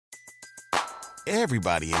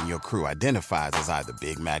Everybody in your crew identifies as either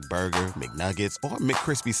Big Mac Burger, McNuggets, or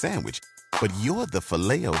McCrispy Sandwich. But you're the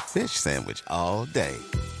Filet-O-Fish Sandwich all day.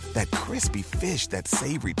 That crispy fish, that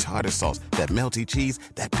savory tartar sauce, that melty cheese,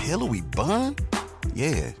 that pillowy bun.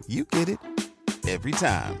 Yeah, you get it. Every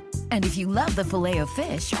time. And if you love the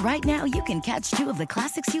Filet-O-Fish, right now you can catch 2 of the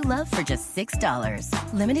classics you love for just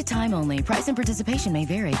 $6. Limited time only. Price and participation may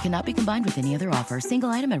vary. Cannot be combined with any other offer. Single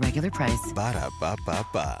item at regular price.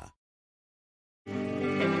 Ba-da-ba-ba-ba.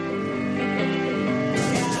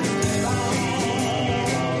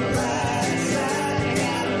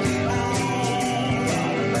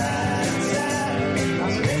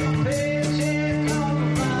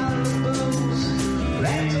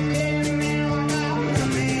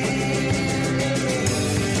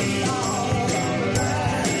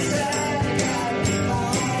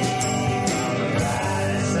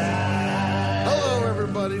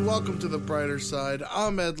 Welcome to the brighter side.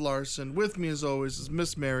 I'm Ed Larson. With me, as always, is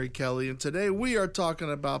Miss Mary Kelly, and today we are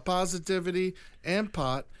talking about positivity and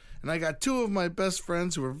pot. And I got 2 of my best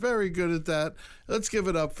friends who are very good at that. Let's give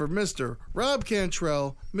it up for Mr. Rob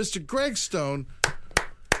Cantrell, Mr. Greg Stone.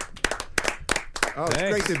 Oh, it's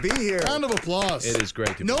great to be here. Round of applause. It is great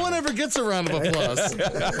to be No here. one ever gets a round of applause.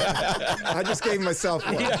 I just gave myself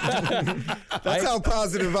one. That's how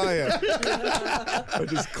positive I am. I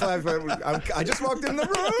just clapped. I just walked in the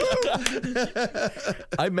room.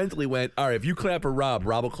 I mentally went, all right, if you clap for Rob,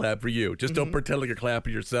 Rob will clap for you. Just don't pretend like you're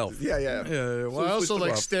clapping yourself. Yeah. Well, I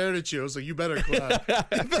also stared at you. I was like, you better clap.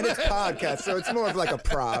 And it's podcast, so it's more of like a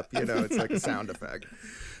prop. It's like a sound effect.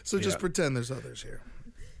 So just pretend there's others here.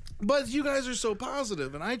 But you guys are so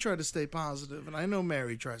positive, and I try to stay positive, and I know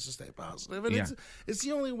Mary tries to stay positive, and it's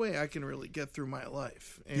the only way I can really get through my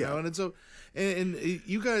life, you know. And it's so, and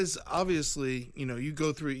you guys obviously, you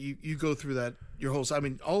go through that your whole. I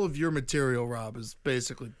mean, all of your material, Rob, is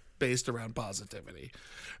basically based around positivity,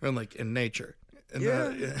 and like in nature. And,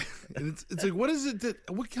 and it's like, what is it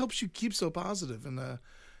what helps you keep so positive? And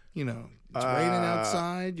it's raining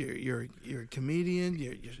outside. You're a comedian.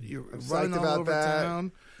 You're running all over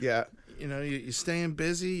town. Yeah, you're staying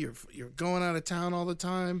busy. You're going out of town all the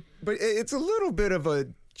time. But it's a little bit of a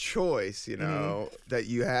choice, that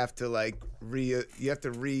you have to you have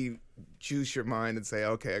to re-juice your mind and say,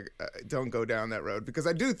 okay, don't go down that road, because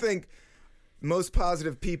I do think most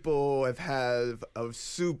positive people have had a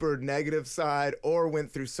super negative side or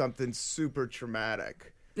went through something super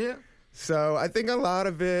traumatic. Yeah. So I think a lot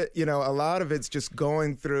of it's just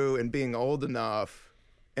going through and being old enough.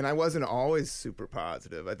 And I wasn't always super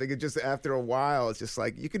positive. I think it just, after a while, it's just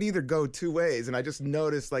like you could either go 2 ways. And I just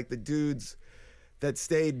noticed the dudes that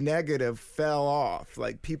stayed negative fell off.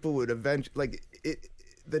 Like people would eventually,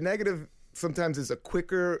 the negative sometimes is a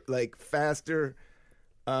quicker, faster,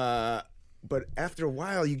 but after a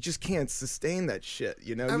while, you just can't sustain that shit.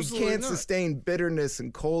 Absolutely you can't not. sustain bitterness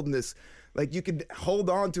and coldness. You could hold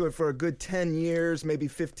on to it for a good 10 years, maybe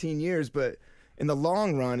 15 years, but in the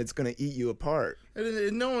long run, it's going to eat you apart.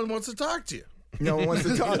 And no one wants to talk to you. No one wants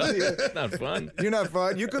to talk to you. Not fun. You're not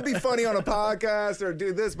fun. You could be funny on a podcast or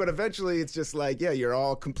do this, but eventually it's just you're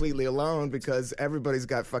all completely alone because everybody's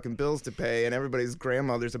got fucking bills to pay and everybody's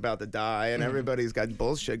grandmother's about to die and everybody's got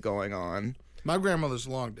bullshit going on. My grandmother's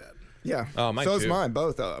long dead. Yeah. Oh, mine So's too. mine,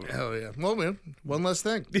 both of them. Hell yeah. Well, man, one less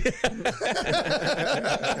thing.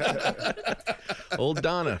 Old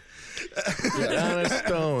Donna. Donna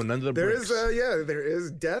Stone under the bricks. There is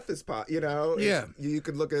death is Yeah. You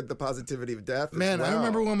could look at the positivity of death. Man, as well. I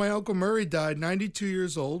remember when my Uncle Murray died, 92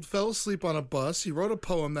 years old, fell asleep on a bus. He wrote a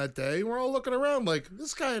poem that day. We're all looking around like,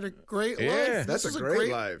 this guy had a great life. That's This a is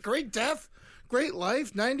great life. Great death. Great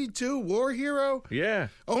life. 92, war hero. Yeah.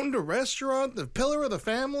 Owned a restaurant, the pillar of the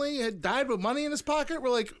family, had died with money in his pocket. We're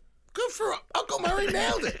like, good for Uncle Murray,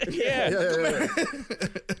 nailed it. Yeah. Yeah.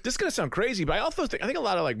 This is going to sound crazy, but I think a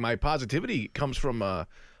lot of my positivity comes from I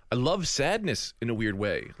love sadness in a weird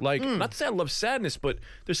way. Not to say I love sadness, but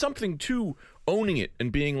there's something to owning it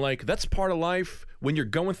and being that's part of life. When you're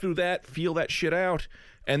going through that, feel that shit out.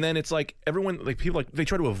 And then it's everyone, people, they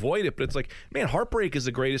try to avoid it, but it's man, heartbreak is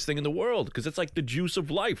the greatest thing in the world because it's the juice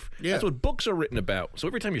of life. Yeah. That's what books are written about. So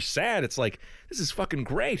every time you're sad, it's this is fucking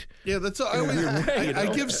great. Yeah, that's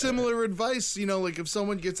I give similar advice, if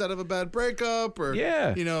someone gets out of a bad breakup or,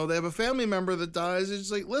 they have a family member that dies, it's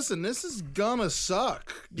just listen, this is gonna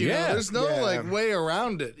suck. There's no way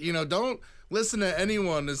around it. Don't listen to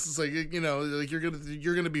anyone. It's just like, you know, like you're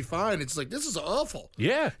gonna be fine. It's like, this is awful.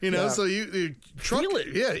 Yeah. You know, so you feel it.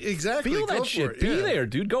 Yeah, exactly. Feel Go that for shit. it. Be Yeah. there,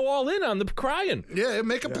 dude. Go all in on the crying. Yeah,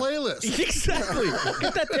 make a playlist. Exactly.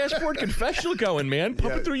 Get that dashboard confessional going, man.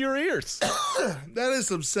 Pump it through your ears. That is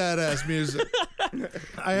some sad ass music.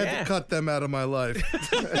 I had to cut them out of my life.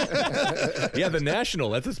 Yeah, The National.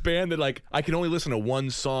 That's this band that, like, I can only listen to one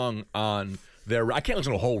song on their. I can't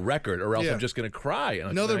listen to a whole record, or else Yeah. I'm just gonna cry.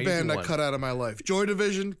 And Another band I cut out of my life. Joy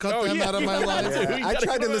Division, cut them out of my life. Yeah, I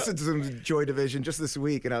tried to listen to some Joy Division just this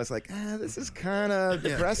week, and I was like, this is kind of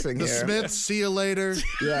depressing The here. Smiths, See You Later.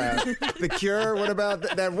 Yeah. The Cure, what about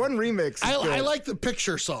that one remix? is I good. like the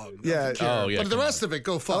picture song. Yeah. Oh, yeah. But the rest of it,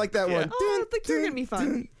 go fuck. I like that one. Oh, the Cure can be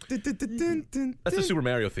fun. That's the Super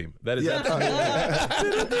Mario theme. That is. Yeah.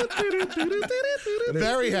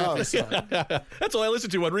 Very happy song. That's all I listen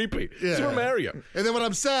to on repeat. Yeah. Super Mario. And then when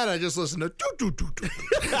I'm sad, I just listen to doo doo doo doo.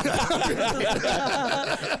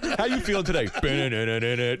 How you feeling today?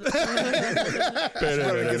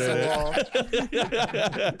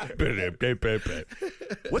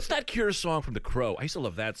 What's that Cure song from The Crow? I used to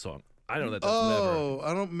love that song. I don't know that. That's never.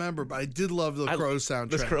 I don't remember, but I did love the Crow soundtrack.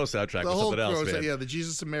 This Crow soundtrack The was whole something else, Crow, man. yeah, the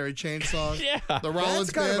Jesus and Mary Chain song. Yeah. The Rollins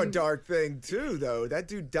That's kind of a band. dark thing, too, though. That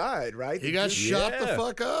dude died, right? He got shot the Yeah.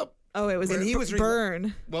 fuck up. Oh, it was And he was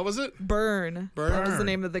Burn. What was it? Burn. Burn. That was the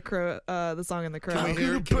name of the Crow. The song in the Crow. Can we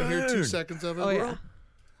hear 2 seconds of it? Oh yeah.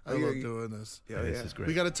 I love doing this. Yeah, This yeah. is great.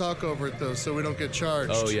 We got to talk over it though, so we don't get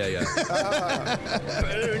charged. Oh yeah, yeah.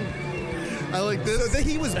 I like this. So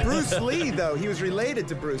he was Bruce Lee, though. He was related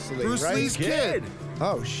to Bruce Lee, Bruce right? Lee's kid.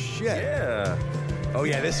 Oh, shit. Yeah. Oh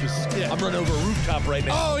yeah, this was. I'm running over a rooftop right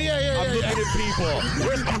now. Oh yeah. I'm looking at people.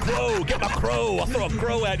 Where's my crow? Get my crow. I'll throw a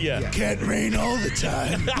crow at you. Can't rain all the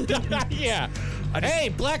time. Yeah. Hey,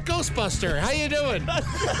 Black Ghostbuster, how you doing?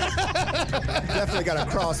 Definitely got a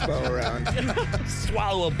crossbow around.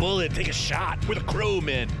 Swallow a bullet, take a shot. We're the crow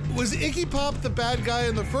men. Was Iggy Pop the bad guy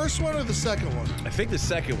in the first one or the second one? I think the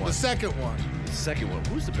second one. The second one. The second one.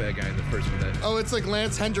 Who's the bad guy in the first one? Oh, it's like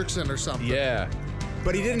Lance Hendrickson or something. Yeah.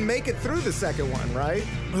 But he didn't make it through the second one, right?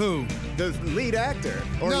 Who? The lead actor.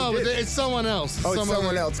 Or No, he but did. it's someone else. Oh, it's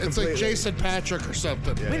someone else It's like completely. Jason Patrick or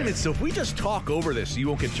something. Wait a minute. So if we just talk over this, you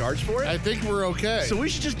won't get charged for it? I think we're okay. So we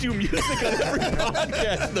should just do music on every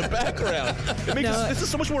podcast in the background. It makes No, this is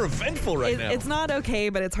so much more eventful right now. It's not okay,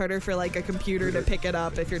 but it's harder for like a computer to pick it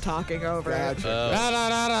up if you're talking over it.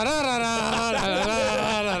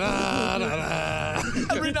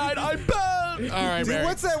 Every night I burn. All right, Dude, Mary.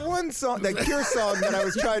 what's that one song, that Cure song that I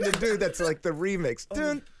was trying to do that's like the remix?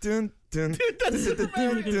 Dun, dun, dun,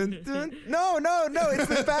 dun, dun, dun. No, it's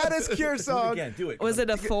the baddest Cure song. Do it. Was it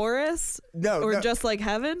a forest? No, Or no. just like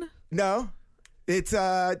heaven? No. It's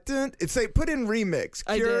it's like put in remix.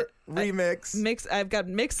 I Cure did. remix. I've got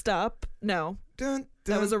mixed up. No. Dun,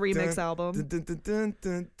 That was a dun, remix dun, album. dun, dun, dun, dun,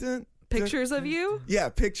 dun, dun. Pictures of you? Yeah,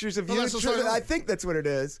 pictures of Oh, you. that's the song. I think that's what it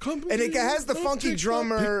is. Come And it has the here, funky take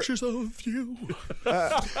drummer. Pictures of you.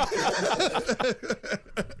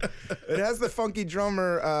 It has the funky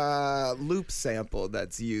drummer loop sample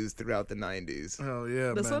that's used throughout the 90s. Oh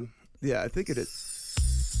yeah, This man. one? Yeah, I think it is.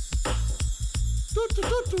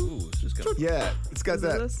 Ooh, it's just gonna- Yeah, it's got Is it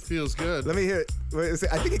that. this? Feels good. Let me hear it. Wait,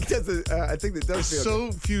 I think it does. I think it does feel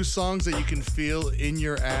So few songs that you can feel in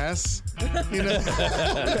your ass. You know.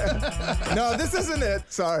 good. No, this isn't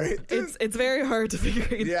it. Sorry. It's very hard to figure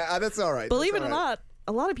it out. Yeah, that's all right. Believe it That's or all right. not,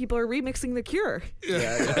 a lot of people are remixing The Cure.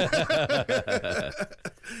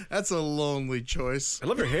 That's a lonely choice. I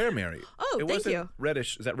love your hair, Mary. Oh, it thank wasn't you.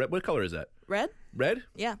 reddish. Is that red? What color is that? Red? Red?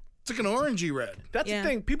 Yeah. It's like an orangey red. That's Yeah. the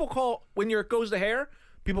thing. People call when it goes to hair.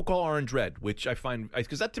 People call orange red, which I find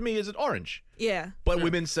because that to me is an orange. Yeah. But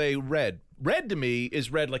women say red. Red to me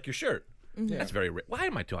is red like your shirt. That's very red. Why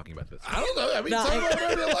am I talking about this? I don't know. I mean, No, talk about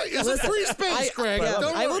whatever you like. It's a free space, Craig. Yeah,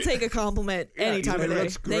 Don't I will worry. take a compliment any time you of know, day.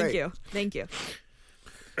 that's Thank great. you. Thank you.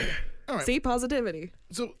 All right. See, positivity.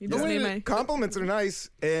 So You the just way made that- my. Compliments are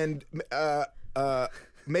nice, and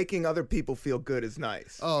making other people feel good is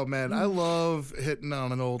nice. Oh man, I love hitting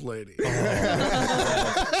on an old lady. They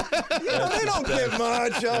don't get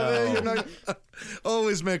much of it, you know.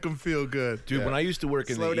 Always make them feel good. Dude, when I used to work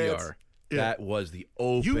in Slow the dance. ER, that was the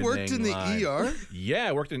opening You worked in the line. ER? Yeah,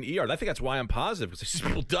 I worked in the ER. I think that's why I'm positive because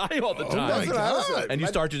people die all the time. my That's what I was God. like. And you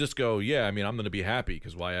start to just go, yeah. I mean, I'm going to be happy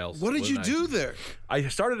because why else? What did you wouldn't I? do there? I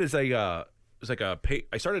started as a. It was like a pay.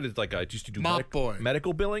 I started as like I used to do Mop boy.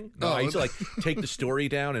 medical billing. No, Oh, I used to like take the story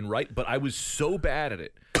down and write, but I was so bad at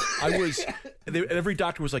it. I was. Every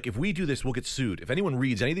doctor was like, "If we do this, we'll get sued. If anyone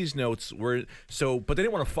reads any of these notes, we're so." But they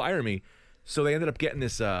didn't want to fire me, so they ended up getting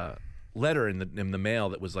this letter in the mail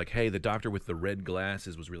that was like, hey, the doctor with the red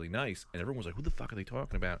glasses was really nice. And everyone was like, who the fuck are they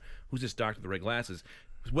talking about? Who's this doctor with the red glasses?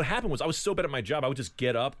 What happened was I was so bad at my job, I would just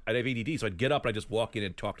get up. I'd have ADD, so I'd get up and I'd just walk in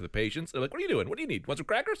and talk to the patients. They're like, what are you doing? What do you need? Want some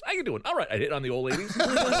crackers? How you doing? All right. I'd hit on the old ladies.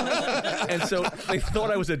 And so they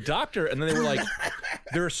thought I was a doctor, and then they were like,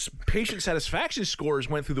 their patient satisfaction scores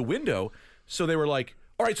went through the window. So they were like,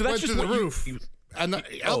 all right, so that's just the what roof. And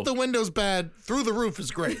out the window's bad. Through the roof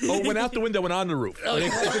is great. Oh, went out the window and on the roof. They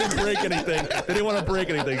didn't break anything. They didn't want to break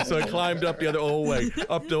anything, so I climbed up the other old way,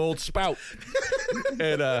 up the old spout.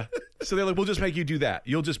 And so they're like, we'll just make you do that.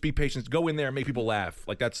 You'll just be patients. Go in there and make people laugh.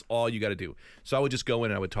 Like, that's all you got to do. So I would just go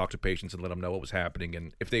in and I would talk to patients and let them know what was happening.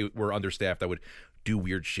 And if they were understaffed, I would do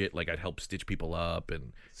weird shit. Like, I'd help stitch people up.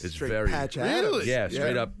 And it's Straight very... Patch Adams. Really? Yeah,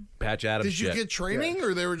 straight up Patch Adams Did you shit. get training,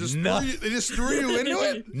 or they were just Nothing. they just threw you into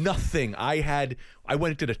it? Nothing. I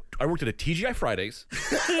worked at a TGI Fridays,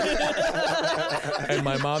 and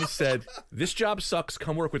my mom said, "This job sucks.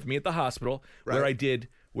 Come work with me at the hospital." Where I did.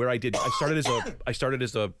 I started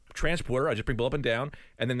as a transporter. I just bring people up and down,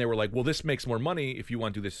 and then they were like, "Well, this makes more money if you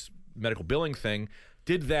want to do this medical billing thing."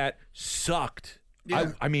 Did that, sucked.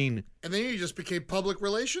 Yeah. I mean, And then you just became public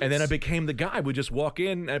relations? and then I became the guy. I would just walk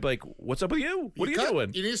in and I'd be like, "What's up with you? What are you cut?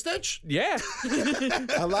 doing?" You need a stitch? Yeah.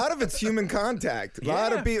 A lot of it's human contact. A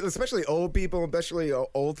lot of people, especially old people, especially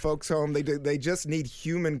old folks home, they just need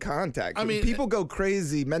human contact. I mean, people go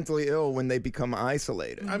crazy, mentally ill when they become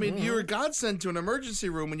isolated. I mean, you're a godsend to an emergency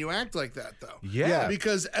room when you act like that, though. Yeah.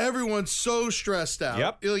 Because everyone's so stressed out.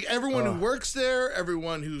 Yep. Like, everyone who works there,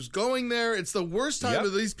 everyone who's going there, it's the worst time Yep.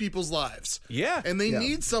 of these people's lives. Yeah. And they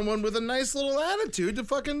need someone with a nice little attitude to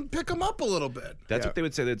fucking pick them up a little bit. That's what they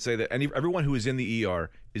would say. They'd say that everyone who is in the ER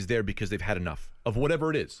is there because they've had enough of whatever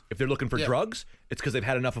it is. If they're looking for drugs, it's because they've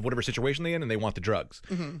had enough of whatever situation they're in and they want the drugs.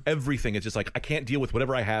 Everything is just like, I can't deal with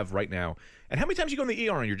whatever I have right now. And how many times you go in the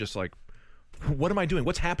ER and you're just like, what am I doing?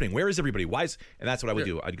 What's happening? Where is everybody? Why is... And that's what I would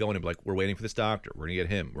do. I'd go in and be like, we're waiting for this doctor. We're going to get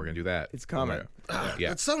him. We're going to do that. It's coming. Yeah.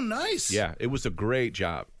 That's so nice. Yeah. It was a great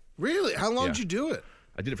job. Really? How long Yeah. did you do it?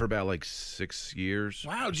 I did it for about like 6 years.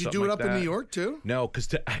 Wow. Did you something do it like up in that. New York, too? No, because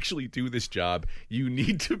to actually do this job, you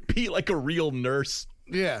need to be like a real nurse.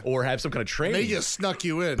 Yeah. Or have some kind of training. They just snuck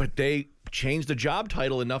you in. But they changed the job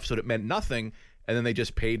title enough so that it meant nothing, and then they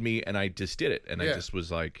just paid me, and I just did it. And I just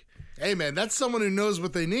was like... Hey, man, that's someone who knows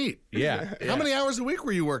what they need. Yeah. How many hours a week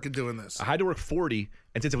were you working doing this? I had to work 40,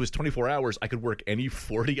 and since it was 24 hours, I could work any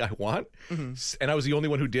 40 I want, and I was the only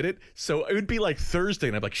one who did it. So it would be like Thursday,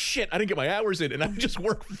 and I'm like, shit, I didn't get my hours in, and I would just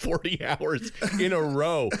work 40 hours in a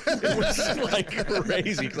row. It was like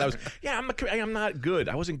crazy, because I'm not good.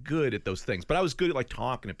 I wasn't good at those things, but I was good at like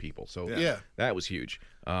talking to people, so that was huge.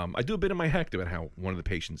 I do a bit in my act about how one of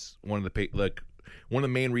the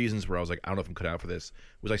main reasons where I was like, I don't know if I'm cut out for this,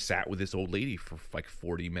 was I sat with this old lady for like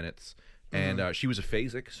 40 minutes, and she was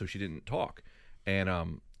aphasic, so she didn't talk. And,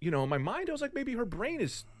 in my mind, I was like, maybe her brain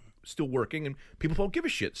is still working, and people don't give a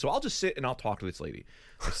shit. So I'll just sit and I'll talk to this lady.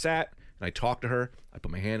 I sat, and I talked to her. I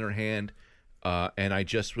put my hand in her hand, and I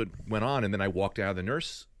just went on, and then I walked out of the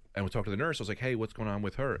nurse, and we talked to the nurse. I was like, hey, what's going on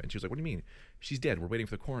with her? And she was like, what do you mean? She's dead. We're waiting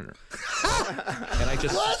for the coroner. And I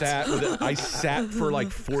just I sat for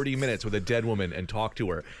like 40 minutes with a dead woman and talked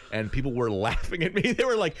to her. And people were laughing at me. They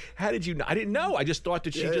were like, how did you know? I didn't know. I just thought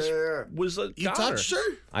that she was a You touched her?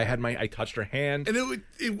 I touched her hand. And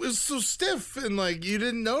it was so stiff, and like, you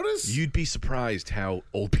didn't notice? You'd be surprised how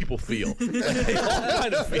old people feel. They all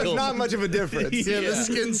kind of feel. There's not much of a difference. Yeah, the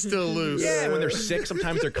skin's still loose. Yeah, when they're sick,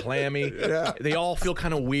 sometimes they're clammy. They all feel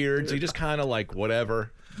kind of weird. So you just kind of like,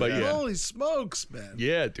 whatever. But yeah. Holy smokes, man.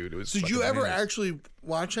 Yeah, dude. It was. Did you fucking ever bananas. actually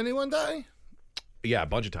watch anyone die? Yeah, a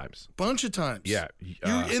bunch of times. Bunch of times. Yeah. You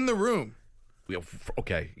were in the room.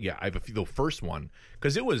 Okay, yeah. I have the first one,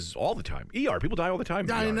 because it was all the time. ER, people die all the time.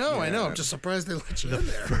 in I ER. know. I'm just surprised they let you in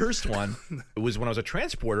there. First one, it was when I was a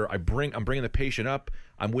transporter. I'm bringing the patient up.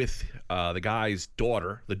 I'm with the guy's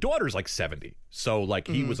daughter. The daughter's like 70, so like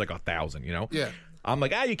he was like 1,000. Yeah. I'm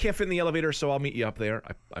like, you can't fit in the elevator, so I'll meet you up there.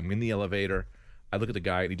 I'm in the elevator. I look at the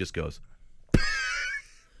guy, and he just goes,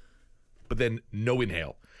 but then no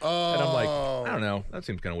inhale. Oh. And I'm like, I don't know. That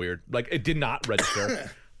seems kind of weird. Like, it did not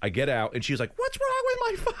register. I get out, and she's like, what's wrong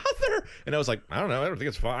with my father? And I was like, I don't know. I don't think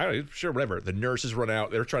it's fine. Sure, whatever. The nurses run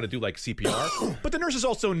out. They're trying to do, like, CPR. But the nurses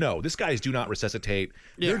also know. This guy's do not resuscitate.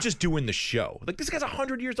 They're just doing the show. Like, this guy's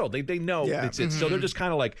 100 years old. They know it's it. So they're just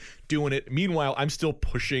kind of, like, doing it. Meanwhile, I'm still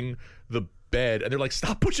pushing the bed, and they're like,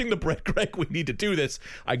 stop pushing the bread, Greg, we need to do this.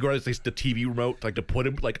 I go to the TV remote, like, to put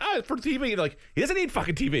him, like, for TV, and like, he doesn't need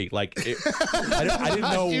fucking TV. Like, I didn't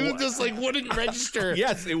know. You just like wouldn't register.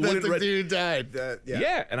 Yes, it that wouldn't the dude died.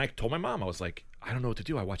 Yeah, and I told my mom, I was like, I don't know what to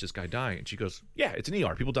do. I watched this guy die. And she goes, yeah, it's an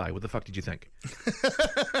ER. People die. What the fuck did you think?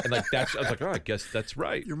 And like I was like, oh, I guess that's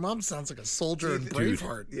right. Your mom sounds like a soldier in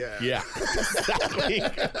Braveheart. Yeah. Yeah, exactly.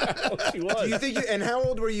 She was. Do you think? And how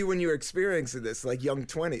old were you when you were experiencing this? Like young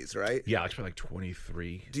 20s, right? Yeah, I was probably like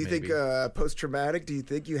 23. Do you maybe. think post-traumatic? Do you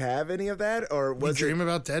think you have any of that, or was You dream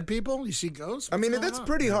about dead people? You see ghosts? I mean, What's that's going on?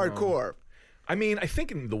 pretty hardcore. I mean, I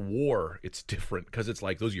think in the war it's different because it's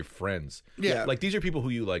like those are your friends. Yeah. Like these are people who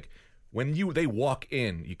you like. When they walk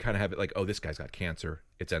in, you kind of have it like, oh, this guy's got cancer.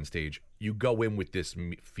 It's end stage. You go in with this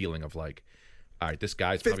feeling of like, all right, this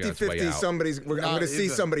guy's probably on his way 50-50, out. I'm going to see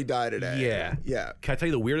somebody die today. Yeah. Yeah. Can I tell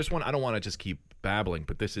you the weirdest one? I don't want to just keep babbling,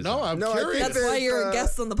 but this is No, I'm No, I curious. think That's why you're a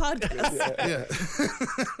guest on the podcast. Yeah.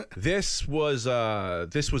 this was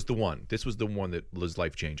the one. This was the one that was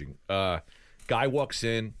life changing. Guy walks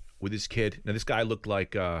in with his kid. Now this guy looked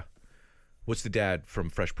like what's the dad from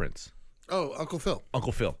Fresh Prince? Oh, Uncle Phil.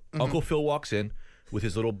 Uncle Phil. Uncle Phil walks in with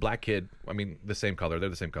his little black kid. I mean, the same color. They're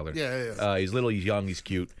the same color. Yeah. He's little. He's young. He's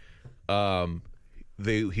cute.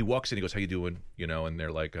 He walks in. He goes, "How you doing?" You know, and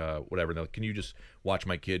they're like, "Whatever." And they're like, "Can you just watch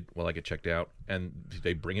my kid while I get checked out?" And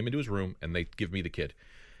they bring him into his room and they give me the kid.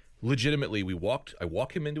 Legitimately, I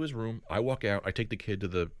walk him into his room. I walk out. I take the kid to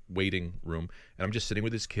the waiting room, and I'm just sitting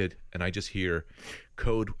with this kid, and I just hear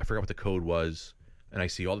code. I forgot what the code was, and I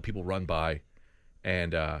see all the people run by,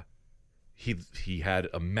 and he had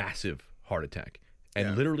a massive heart attack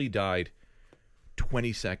and literally died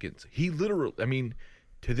 20 seconds. He literally, I mean,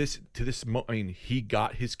 he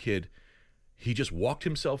got his kid. He just walked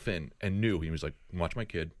himself in and knew. He was like, watch my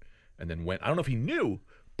kid, and then went. I don't know if he knew,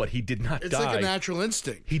 but he did not die. It's like a natural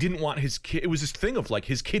instinct. He didn't want his kid. It was this thing of like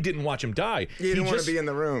his kid didn't watch him die. He didn't want to be in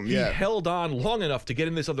the room. He Yeah. held on long enough to get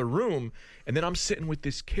in this other room, and then I'm sitting with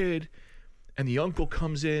this kid, and the uncle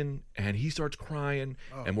comes in and he starts crying,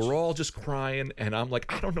 and we're all just crying, and I'm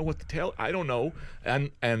like, I don't know what to tell. I don't know.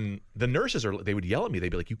 And the nurses they would yell at me. They'd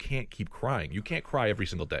be like, you can't keep crying. You can't cry every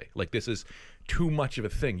single day. Like this is too much of a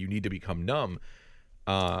thing. You need to become numb.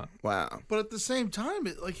 Wow. But at the same time,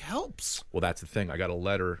 it like helps. Well, that's the thing. I got a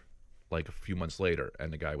letter like a few months later,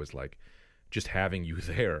 and the guy was like, just having you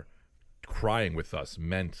there crying with us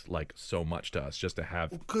meant like so much to us just to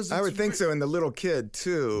have. Because I would think so. And the little kid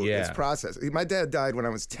too. Yeah. It's process. My dad died when I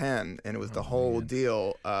was 10, and it was the whole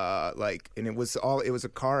deal. And it was a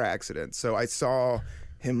car accident. So I saw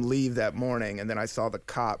him leave that morning, and then I saw the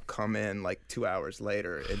cop come in like 2 hours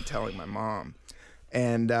later and telling my mom,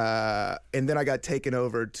 and then I got taken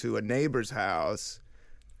over to a neighbor's house.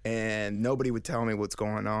 And nobody would tell me what's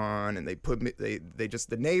going on, and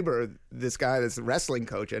the neighbor, this guy, this wrestling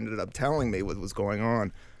coach, ended up telling me what was going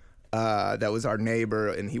on. That was our neighbor,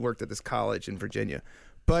 and he worked at this college in Virginia.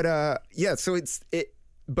 But so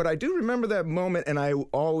but I do remember that moment, and I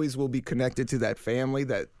always will be connected to that family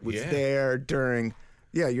that was there during.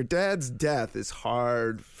 Yeah, your dad's death is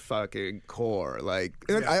hard fucking core. Like,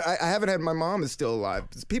 I haven't had, my mom is still alive.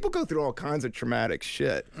 People go through all kinds of traumatic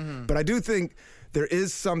shit, but I do think there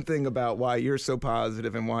is something about why you're so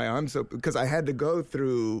positive and why I'm so, because I had to go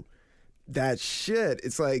through that shit.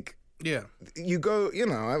 It's like, you go,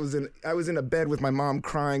 I was in a bed with my mom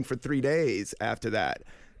crying for 3 days after that.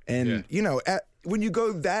 And, when you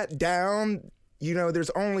go that down, there's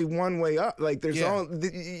only one way up. Like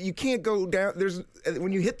you can't go down.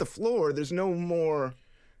 When you hit the floor, there's no more,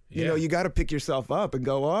 you got to pick yourself up and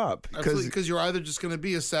go up. Because you're either just going to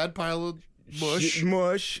be a sad pile of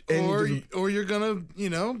mush, and or you're gonna,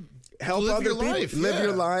 help live other your people, life. live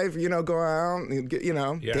your life. Go out, and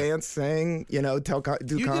dance, sing,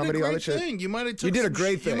 do comedy, all that shit. Thing. You might have. You did a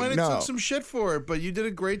great thing. You might have took some shit for it, but you did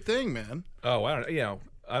a great thing, man. Oh,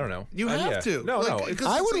 I don't know. You have to. No.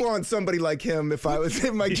 I would want somebody like him if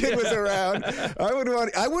my kid was around. I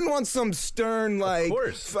wouldn't want some stern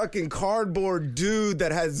fucking cardboard dude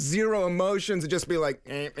that has zero emotions and just be like,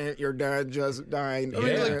 your dad just died. I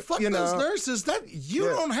mean, fuck those nurses. That you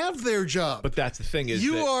don't have their job. But that's the thing is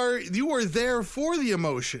you are there for the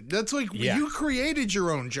emotion. That's like you created your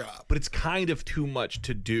own job. But it's kind of too much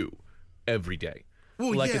to do every day.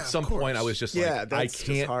 Well, at some point, I was just like, I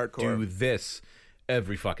can't do this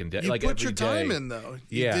every fucking day. You put your time day. in though.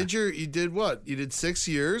 Yeah. You did what? You did 6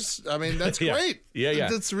 years. I mean, that's great. Yeah.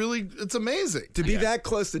 It's amazing to be that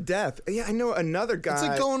close to death. Yeah, I know another guy. It's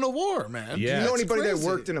like going to war, man. Yeah. Do you know anybody crazy. that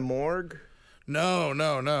worked in a morgue?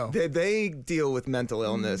 No. They deal with mental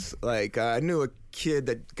illness. Like I knew a kid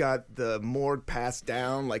that got the morgue passed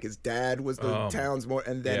down. Like his dad was the town's morgue,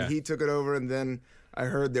 and then he took it over. And then I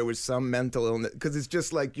heard there was some mental illness because it's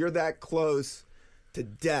just like you're that close to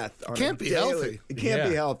death. On can't a be daily. healthy. It can't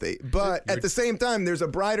be healthy. But at the same time, there's a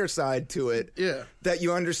brighter side to it. Yeah. That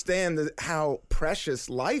you understand how precious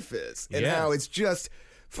life is and how it's just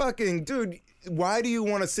fucking, dude. Why do you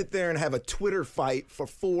want to sit there and have a Twitter fight for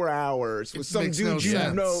 4 hours with some dude you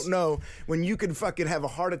don't know when you can fucking have a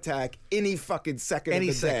heart attack any fucking second of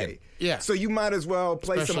the day? Yeah. So you might as well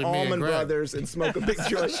play Especially some me and Almond Greg. Brothers and smoke a big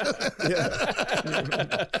joint.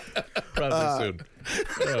 Probably soon.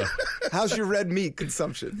 How's your red meat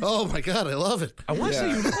consumption? Oh my God, I love it. I want to say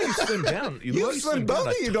you look like you slimmed down. You slim, both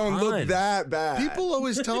of you don't look that bad. People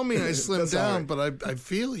always tell me I slim That's down, all right. but I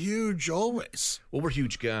feel huge always. Well, we're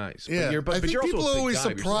huge guys. Yeah. But I think you're also people a big always guy, but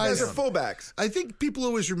you're still surprise You big. guys are fullbacks. I think people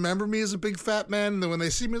always remember me as a big fat man, and then when they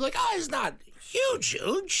see me, like, oh, he's not huge.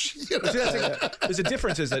 You know? There's a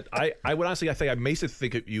difference is that I would honestly, I think I may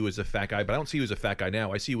think of you as a fat guy, but I don't see you as a fat guy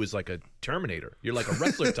now. I see you as like a Terminator. You're like a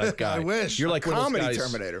wrestler type guy. I wish. You're like one of those Comedy guys-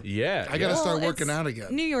 Terminator. Yeah. I gotta Well, start working it's out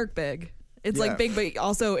again. New York big. It's Yeah. like big, but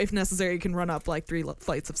also, if necessary, you can run up like 3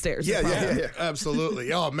 flights of stairs. no problem.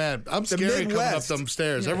 Absolutely. Oh man, I'm scary coming up Midwest. them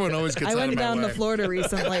stairs. Everyone always gets I out went of my down way. to Florida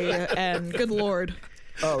recently, and good Lord,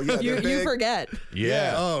 Oh, yeah. you they're big. forget.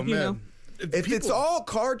 Yeah. Oh man. You know. If it's all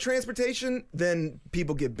car transportation, then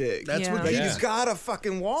people get big. That's Yeah. what Like, yeah. you gotta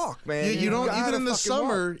fucking walk, man. You don't gotta even in the fucking walk.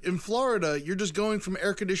 summer in Florida. You're just going from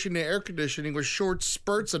air conditioning to air conditioning with short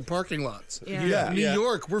spurts and parking lots. Yeah. New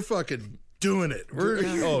York, we're fucking doing it. We're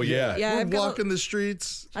Oh, yeah. Yeah, we're I've got a- walking the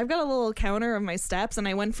streets. I've got a little counter of my steps, and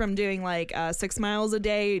I went from doing like 6 miles a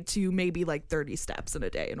day to maybe like 30 steps in a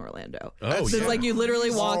day in Orlando. Oh, So yeah. it's like you literally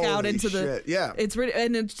walk out Holy into the. shit, yeah. It's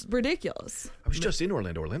ridiculous. I was just in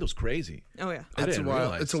Orlando. Orlando's crazy. Oh yeah. I It's a didn't wild.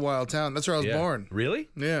 realize. It's a wild town. That's where I was Yeah. born. Really?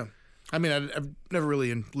 Yeah. I mean, I've never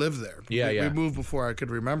really lived there. Yeah, we yeah. moved before I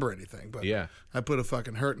could remember anything, but Yeah. I put a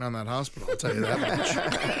fucking hurting on that hospital. I'll tell you that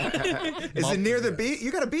much. Is it near the beach?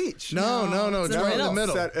 You got a beach. No, it's in the right in the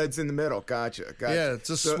middle. middle. It's in the middle. Gotcha. Yeah, it's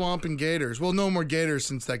a swamp and gators. Well, no more gators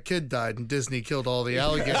since that kid died and Disney killed all the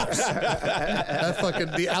alligators. That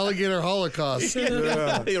fucking the alligator holocaust.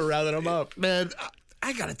 They rounded them up. Man,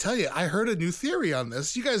 I gotta tell you, I heard a new theory on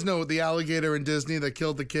this. You guys know the alligator in Disney that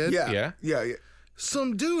killed the kid? Yeah.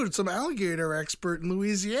 Some dude, some alligator expert in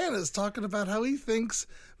Louisiana is talking about how he thinks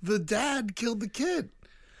the dad killed the kid.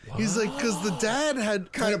 He's like, because the dad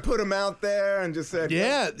had Kind of put him out there and just said,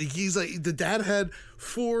 yeah, he's like the dad had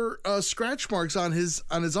 4 scratch marks on his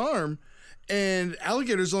arm, and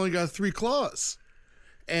alligators only got 3 claws,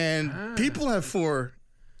 and people have 4,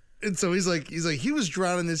 and so he's like he was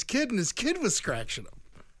drowning his kid, and his kid was scratching him.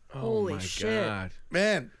 Holy My shit. God.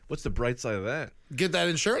 Man, What's the bright side of that? get that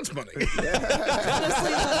insurance money.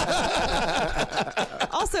 Honestly,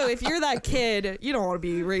 also, if you're that kid, you don't want to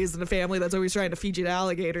be raised in a family that's always trying to feed you to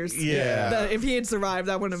alligators. Yeah. If he had survived,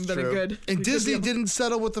 that wouldn't have been a true. good. And good Disney deal. didn't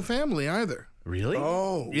settle with the family either. Really?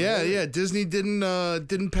 Oh, Yeah. Disney didn't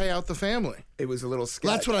pay out the family. it was a little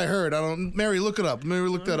sketch. That's what I heard. I don't. Mary, look it up. Mary,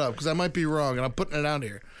 look that up because I might be wrong, and I'm putting it out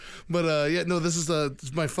here. But this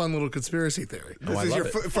is my fun little conspiracy theory. This I is love your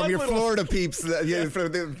it. from your Florida peeps.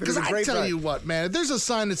 Because I tell you what, man, if there's a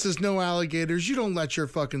sign that says no alligators, you don't let your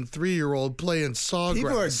fucking 3-year-old play in sawgrass.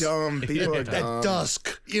 people are dumb. People are dumb. At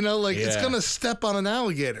dusk, it's Yeah. gonna step on an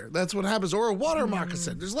alligator. That's what happens, or a water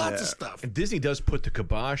moccasin. There's lots of stuff. And Disney does put the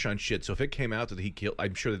kibosh on shit. So if it came out that he killed,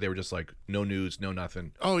 I'm sure that they were just like, no news, no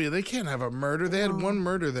nothing. Oh yeah, they can't have a murder. They had one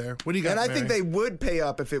murder there. What do you got? And I think Mary? they would pay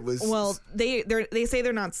up if it was Well, they say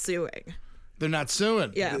they're not suing. they're not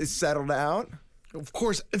suing. Yeah. settled out. Of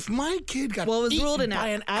course, if my kid got Well, it was eaten ruled an by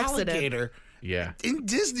an accident. alligator Yeah. in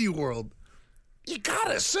Disney World, you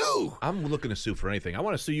gotta sue. I'm looking to sue for anything. I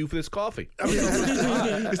want to sue you for this coffee.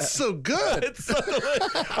 It's so good.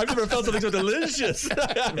 I've never felt something so delicious.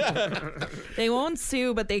 They won't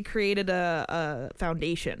sue, but they created a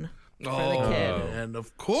foundation for the kid. And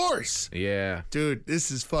of course, Yeah. dude, this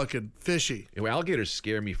is fucking fishy. Well, alligators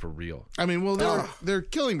scare me for real. I mean, well, they're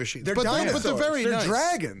killing machines. They're but dinosaurs. they're very They're nice.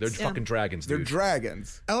 dragons. They're fucking dragons, They're dude.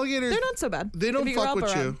 dragons. Alligators, They're not so bad. They don't If you grow fuck up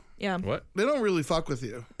with around- you. Yeah. What? they don't really fuck with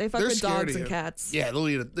you. They fuck They're with scared dogs of and you. cats. Yeah,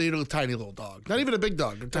 they eat a tiny little dog. Not even a big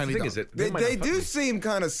dog. A tiny The thing dog. is that They might not fuck do me. seem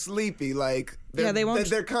kind of sleepy. Like They won't-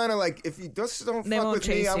 They're kind of like if you just don't They fuck won't with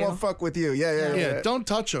me, chase I you. won't fuck with you. Yeah. Yeah, don't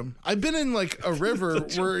touch them. I've been in like a river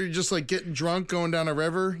where you're just like getting drunk going down a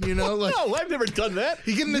river, Like No, I've never done that.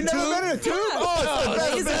 you get in the You tube. never been in a tube? Oh, it's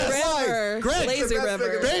the Lazy best River. life. Greg, Lazy the best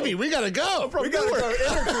River. thing- Baby, we gotta go. We gotta go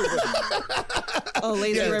intertube. Oh,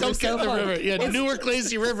 Lazy Yeah, River's don't get so in the fun. river. Yeah, Newark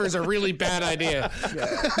lazy river is a really bad idea.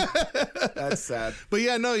 That's sad. But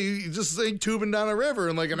yeah, no, you just ain't tubing down a river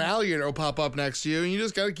and like an alligator will pop up next to you, and you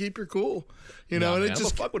just gotta keep your cool, No, and man, it I'm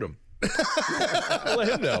just gonna fuck with him. Let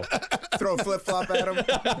him know. Throw a flip flop at him.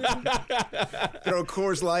 Throw a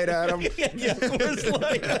Coors Light at him. Yeah, Coors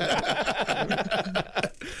Light.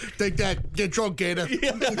 Take that. Get drunk, Gator.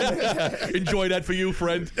 Enjoy that for you,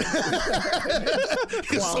 friend.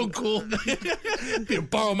 You're so cool. You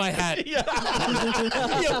borrow my hat.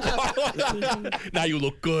 Now you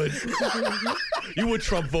look good. You a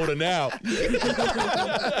Trump voter now.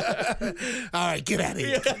 All right, get out of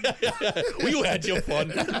here. Well, you had your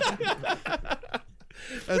fun.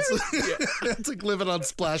 That's like living on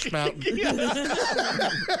Splash Mountain.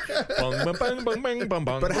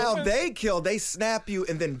 But how they kill, they snap you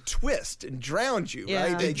and then twist and drown you, Yeah.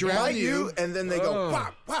 right? They drown bite you. you and then they go, wow,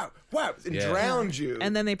 wow, wow, and drown you.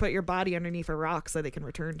 And then they put your body underneath a rock so they can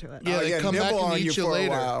return to it. Yeah, they yeah, come back nibble and on eat you you for a later.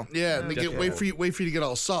 while. Yeah, and they wait for you to get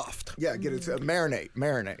all soft. Yeah, get it to marinate.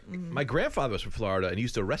 My grandfather was from Florida and he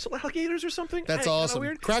used to wrestle alligators or something. That's Kinda awesome.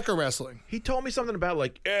 Weird. Cracker wrestling. He told me something about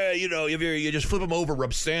like, you just flip them over,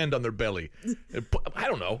 rub sand on their belly. I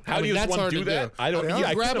don't know. How do you that's want hard to do that? do. I don't. You Yeah,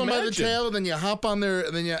 I grab can them by the imagine. tail, then you hop on their,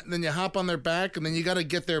 then you hop on their back, and then you got to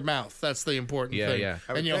get their mouth. That's the important Yeah, thing. yeah.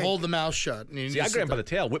 And you hold the mouth shut. And you See, I just grab him sit by the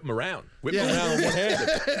tail, whip him around, Yeah. one-handed.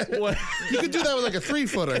 there. You could do that with like a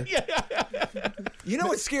 3-footer. You know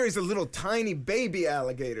what's scary is the little tiny baby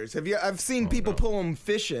alligators. I've seen people pull them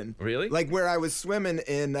fishing. Really? Like where I was swimming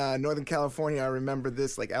in Northern California, I remember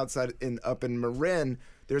this, like up in Marin.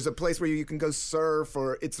 There's a place where you can go surf,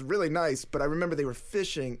 or it's really nice. But I remember they were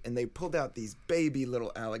fishing and they pulled out these baby little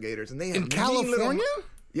alligators, and they had In mean California?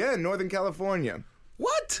 Yeah, in Northern California.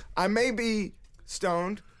 What? I may be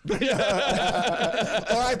stoned. Or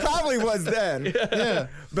I probably was then. Yeah.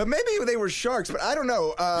 But maybe they were sharks, but I don't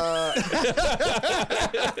know.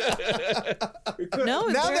 No,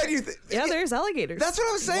 Now there- that you there's alligators. That's what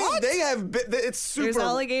I was saying. They have it's super. There's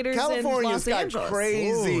alligators in California's Los got Angeles.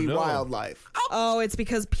 crazy Oh, no. wildlife. Oh, it's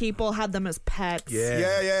because people had them as pets.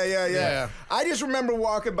 Yeah. I just remember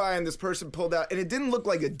walking by and this person pulled out, and it didn't look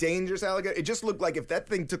like a dangerous alligator. It just looked like if that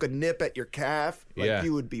thing took a nip at your calf, like Yeah.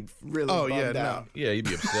 you would be really bummed out. Yeah, you'd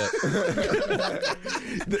be upset.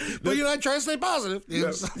 But you're not trying to stay positive. You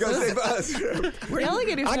gotta stay positive. The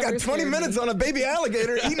alligators I never got 20 scared minutes me. on a baby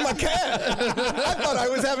alligator eating my cat. I thought I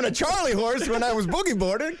was having a Charlie horse when I was boogie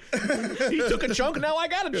boarding. He took a chunk, now I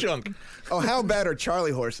got a chunk. Oh, how bad are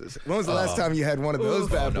Charlie horses? When was the last time you had one of those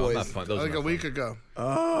bad No, boys? not fun. Those are Like not a fun. week ago.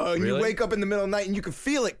 Oh, you Really? wake up in the middle of the night and you can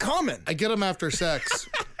feel it coming. I get them after sex.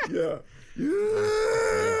 Yeah.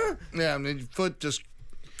 Yeah, and then your foot just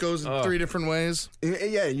goes in 3 different ways.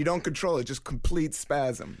 Yeah, you don't control it, just complete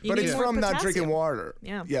spasm. You But need it's more from not drinking potassium. water.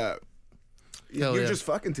 Yeah. Yeah. Hell You're yeah. just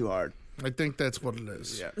fucking too hard. I think that's what it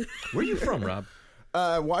is. Yeah. Where are you from, Rob?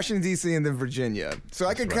 Washington, D.C. and then Virginia. So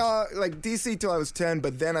I could call like D.C. till I was 10,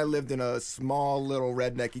 but then I lived in a small little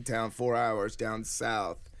rednecky town 4 hours down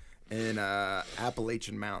south in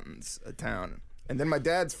Appalachian Mountains, a town. And then my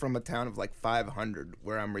dad's from a town of like 500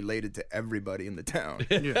 where I'm related to everybody in the town.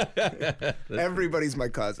 Everybody's my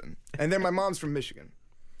cousin. And then my mom's from Michigan.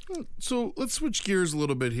 So let's switch gears a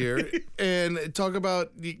little bit here and talk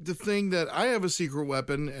about the thing that I have a secret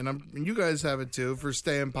weapon, and you guys have it too, for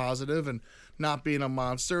staying positive and not being a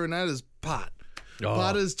monster, and that is pot.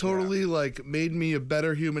 Pot has totally like made me a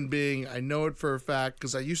better human being. I know it for a fact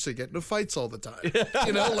because I used to get into fights all the time.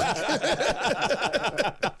 You know, like,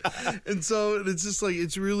 and so it's just like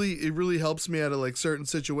it really helps me out of like certain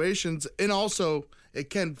situations, and also it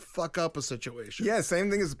can fuck up a situation. Yeah, same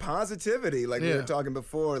thing as positivity. Like we were Yeah. talking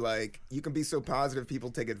before, like you can be so positive, people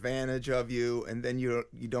take advantage of you, and then you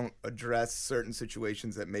don't address certain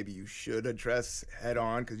situations that maybe you should address head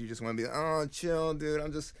on because you just want to be, oh, chill, dude.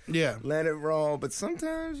 I'm just let it roll. But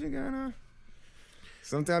sometimes you gotta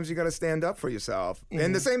stand up for yourself.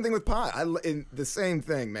 And the same thing with pot. The same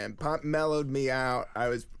thing, man. Pot mellowed me out. I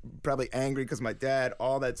was probably angry because my dad,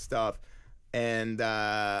 all that stuff, and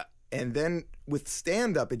then with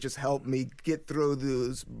stand-up, it just helped me get through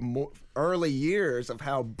those early years of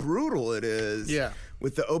how brutal it is. Yeah.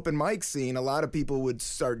 With the open mic scene, a lot of people would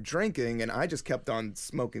start drinking, and I just kept on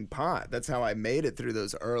smoking pot. That's how I made it through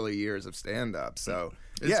those early years of stand-up. So,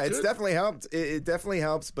 it's good. definitely helped. It definitely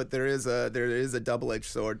helps, but there is a double-edged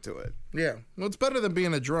sword to it. Yeah. Well, it's better than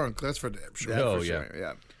being a drunk. That's for damn sure. Oh, For yeah. sure,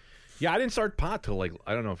 yeah. Yeah, I didn't start pot till like,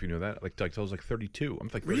 I don't know if you knew that, like till I was like 32. I'm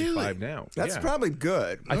like 35 now. That's Yeah. probably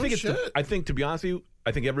good. I think shit. I think, to be honest with you,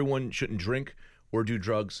 I think everyone shouldn't drink or do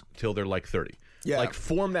drugs till they're like 30. Yeah. Like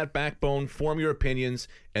form that backbone, form your opinions,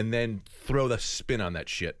 and then throw the spin on that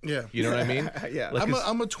shit. Yeah. You know what I mean? Yeah. Like,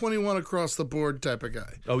 I'm a 21 across the board type of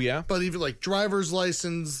guy. oh yeah. But even like driver's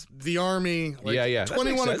license, the army, like Yeah, that makes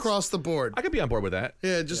 21 sense. across the board. I could be on board with that.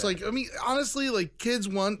 Yeah, just like, I mean, honestly, like kids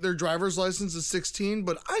want their driver's license at 16,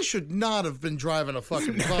 but I should not have been driving a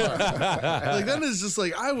fucking car. Like, that is just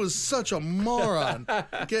like, I was such a moron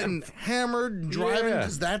getting hammered and driving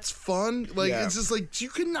because that's fun. Like, it's just like, you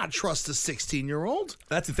cannot trust a 16-year-old.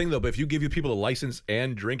 That's the thing, though. But if you give people a license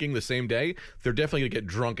and drinking the same day, they're definitely going to get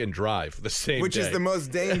drunk and drive the same Which day. is the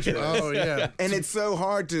most dangerous. Oh, yeah. And it's so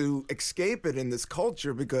hard to escape it in this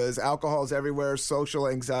culture because alcohol is everywhere, social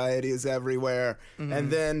anxiety is everywhere,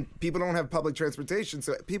 and then people don't have public transportation,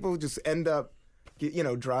 so people just end up,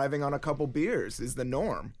 driving on a couple beers is the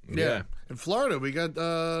norm. Yeah. In Florida, we got,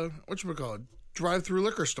 whatchamacallit, drive-through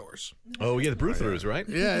liquor stores. Oh, yeah, the brew-throughs, right?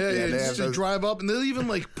 Yeah. they Just have to those- drive up, and they'll even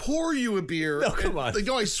like pour you a beer. No, come on. Like,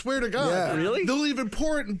 no, I swear to God. Yeah. Really? They'll even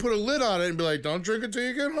pour it and put a lid on it and be like, "Don't drink it till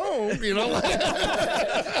you get home." You know, like,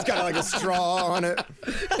 It's got like a straw on it.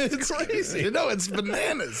 it's crazy. You know, it's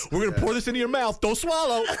bananas. We're going to pour this into your mouth. Don't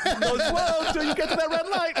swallow. Don't swallow until you get to that red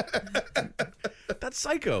light. That's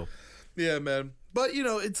psycho. Yeah, man. But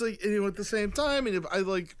it's like at the same time, and I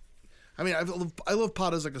love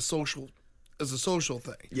pot as like a social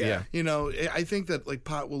thing. Yeah. I think that like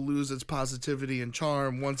pot will lose its positivity and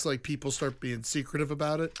charm once like people start being secretive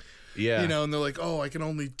about it. Yeah. And they're like, oh, I can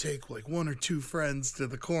only take like one or two friends to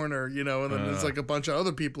the corner, and then there's like a bunch of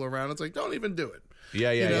other people around. It's like, don't even do it.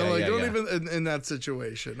 Yeah. Don't even in that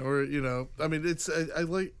situation, or I mean, it's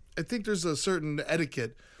I think there's a certain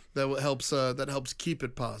etiquette that helps keep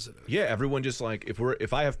it positive. Yeah, everyone just like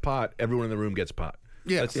if I have pot, everyone in the room gets pot.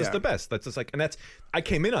 Yeah. That's just the best. That's just like, and I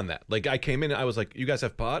came in on that. Like I came in, I was like, you guys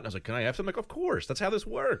have pot? And I was like, can I have some? Like, of course. That's how this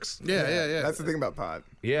works. Yeah. That's the thing about pot.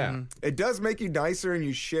 Yeah. It does make you nicer and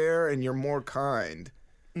you share and you're more kind.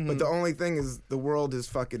 But the only thing is the world is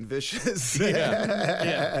fucking vicious.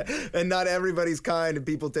 And not everybody's kind and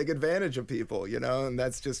people take advantage of people, and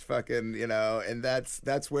that's just fucking, and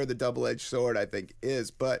that's where the double-edged sword I think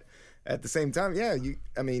is. But at the same time,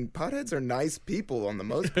 potheads are nice people on the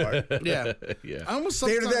most part. Yeah. I almost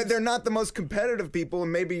sometimes They're not the most competitive people,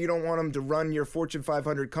 and maybe you don't want them to run your Fortune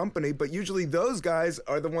 500 company, but usually those guys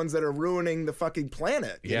are the ones that are ruining the fucking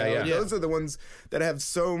planet. you know? Those are the ones that have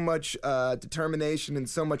so much determination and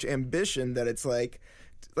so much ambition that it's like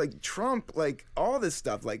Trump, like all this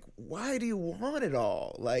stuff. Like, why do you want it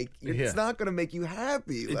all? Like, it's not going to make you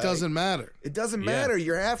happy. it doesn't matter. It doesn't matter.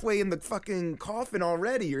 You're halfway in the fucking coffin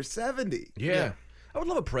already. You're 70. Yeah. I would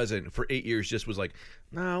love a president for 8 years just was like,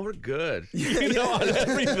 no, we're good. On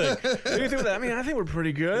everything. What do you think of that? I mean, I think we're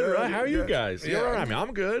pretty good, right? How are you guys? Yeah. You're all right. I mean,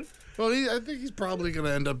 I'm good. Well, I think he's probably going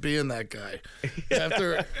to end up being that guy.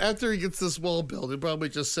 After he gets this wall built, he'll probably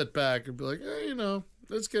just sit back and be like,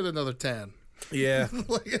 let's get another tan. Yeah.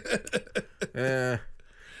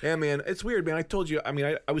 Yeah, man. It's weird, man. I told you, I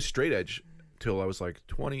mean, I was straight edge till I was like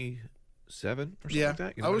 27 or something like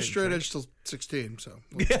that. I was straight edge till 16, so.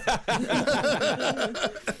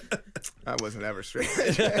 I wasn't ever straight.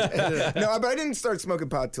 No, but I didn't start smoking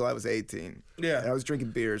pot till I was 18. Yeah. And I was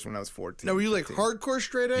drinking beers when I was 14. Now, were you like 15. hardcore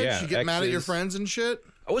straight edge? Yeah, You get mad at your exes. friends and shit?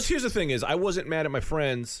 Here's the thing is, I wasn't mad at my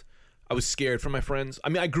friends. I was scared for my friends. I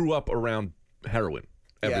mean, I grew up around heroin.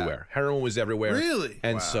 Everywhere. Heroin was everywhere. Really?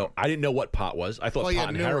 And so I didn't know what pot was. I thought Well, yeah, pot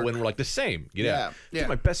and Newark. heroin were like the same. Yeah. Yeah.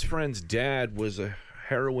 My best friend's dad was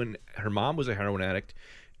her mom was a heroin addict.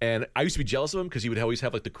 And I used to be jealous of him because he would always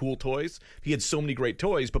have like the cool toys. He had so many great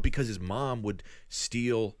toys, but because his mom would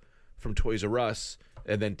steal from Toys R Us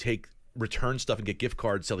and then return stuff and get gift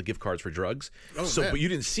cards, sell the gift cards for drugs. Oh, so, man. but you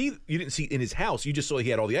didn't see in his house. You just saw he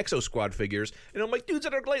had all the Exo Squad figures, and I'm like, dude's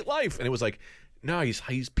had a great life. And it was like, no, he's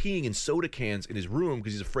peeing in soda cans in his room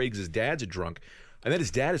because he's afraid because his dad's a drunk. And then his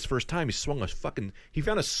dad, his first time, he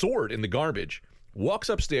found a sword in the garbage. Walks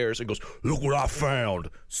upstairs and goes, look what I found.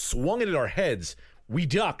 Swung it at our heads. We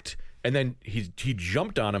ducked. And then he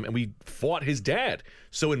jumped on him and we fought his dad.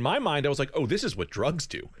 So in my mind, I was like, oh, this is what drugs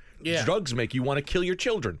do. Yeah. Drugs make you want to kill your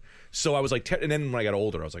children. So I was like, and then when I got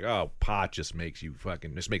older, I was like, oh, pot just makes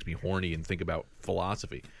me horny and think about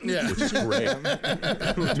philosophy. Yeah. Which is great.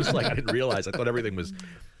 Just like I didn't realize. I thought everything was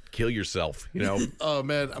kill yourself, Oh,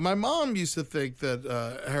 man. My mom used to think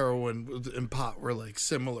that heroin and pot were like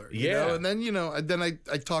similar. You Yeah. know? And then,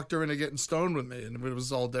 I talked her into getting stoned with me, and it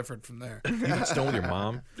was all different from there. You got stoned with your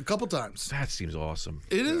mom? A couple times. That seems awesome.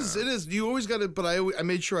 It is. You always got to, but I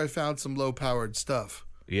made sure I found some low-powered stuff.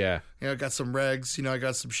 Yeah. I got some regs. I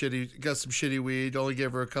got some shitty weed. Only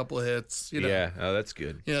gave her a couple of hits. Yeah. Oh, that's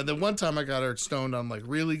good. The one time I got her stoned on like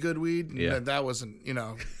really good weed. And Yeah. that wasn't.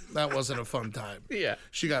 That wasn't a fun time. Yeah.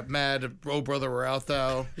 She got mad at "Oh Brother, We're Out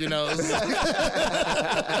Thou," you know. Just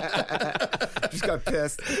got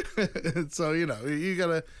pissed. So you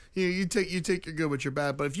gotta you take your good with your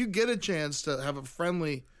bad. But if you get a chance to have a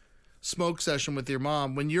friendly smoke session with your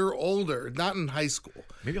mom when you're older, not in high school.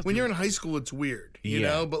 When you're in high school, it's weird, you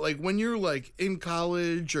know. But like when you're like in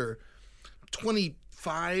college or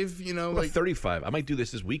 25, like 35. I might do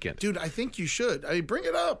this weekend, dude. I think you should. I mean, bring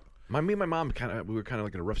it up. Me and my mom we were kind of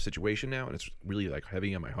like in a rough situation now, and it's really like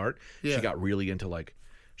heavy on my heart. Yeah. She got really into like,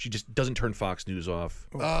 she just doesn't turn Fox News off.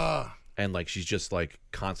 And like she's just like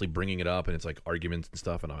constantly bringing it up, and it's like arguments and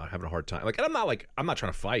stuff, and I'm having a hard time. Like, and I'm not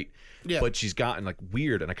trying to fight, but she's gotten like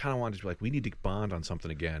weird, and I kind of wanted to be like, we need to bond on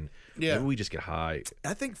something again. Yeah, maybe we just get high.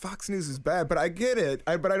 I think Fox News is bad, but I get it.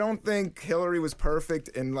 But I don't think Hillary was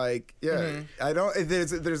perfect, and like, I don't.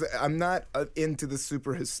 I'm not into the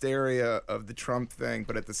super hysteria of the Trump thing,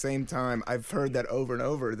 but at the same time, I've heard that over and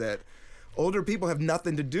over that older people have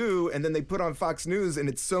nothing to do, and then they put on Fox News, and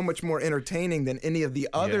it's so much more entertaining than any of the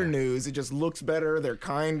other news. It just looks better. They're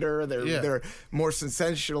kinder. They're more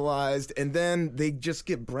sensationalized, and then they just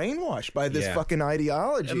get brainwashed by this fucking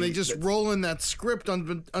ideology. And they just roll in that script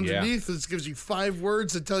underneath. It gives you 5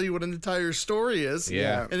 words to tell you what an entire story is.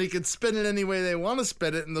 Yeah. And they can spin it any way they want to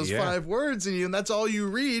spin it in those 5 words, and that's all you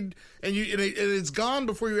read, and it's gone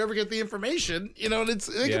before you ever get the information. And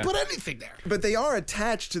they can put anything there. But they are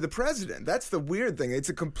attached to the president. That's the weird thing. It's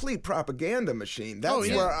a complete propaganda machine. That's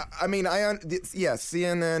where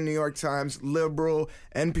CNN, New York Times, liberal,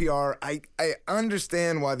 NPR. I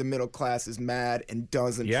understand why the middle class is mad and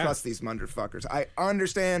doesn't trust these motherfuckers. I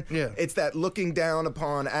understand. It's that looking down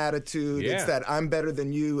upon attitude. It's that I'm better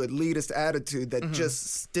than you elitist attitude that just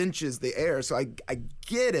stenches the air. So I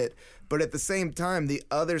get it. But at the same time, the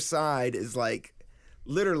other side is like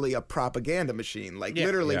literally a propaganda machine. Like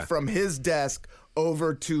literally from his desk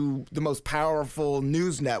over to the most powerful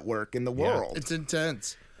news network in the world. It's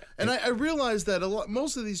intense. And I realize that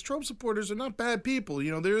most of these Trump supporters are not bad people.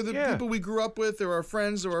 They're the people we grew up with. They're our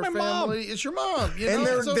friends. They're our family. Mom. It's your mom. And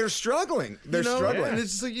they're struggling. They're struggling. And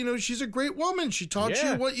it's just like, she's a great woman. She taught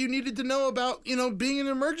you what you needed to know about, being in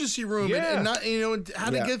an emergency room and not, and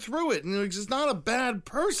how to get through it. And it's not a bad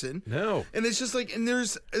person. No. And it's just like, and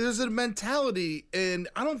there's a mentality, and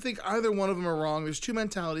I don't think either one of them are wrong. There's 2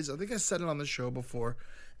 mentalities. I think I said it on the show before.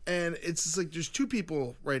 And it's just like there's 2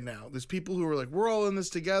 people right now. There's people who are like, we're all in this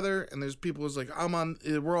together, and there's people who's like,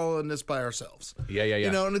 we're all in this by ourselves. Yeah.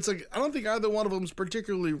 And it's like I don't think either one of them is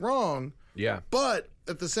particularly wrong. Yeah. But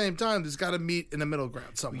at the same time, there's got to meet in the middle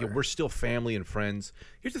ground somewhere. We're still family and friends.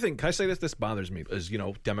 Here's the thing. Can I say this? This bothers me as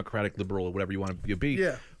Democratic, liberal, or whatever you want to be.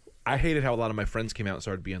 Yeah. I hated how a lot of my friends came out and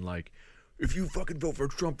started being like, if you fucking vote for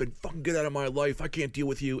Trump, then fucking get out of my life. I can't deal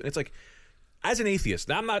with you. And it's like, as an atheist,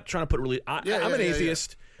 now I'm not trying to put I'm an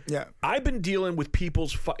atheist. Yeah. I've been dealing with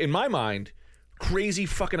people's, in my mind, crazy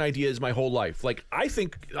fucking ideas my whole life. Like, I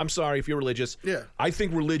think, I'm sorry if you're religious. Yeah. I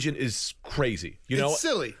think religion is crazy. It's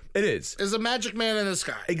silly. It is. There's a magic man in the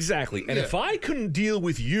sky. Exactly. And if I couldn't deal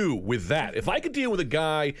with you with that, if I could deal with a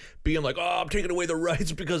guy being like, I'm taking away the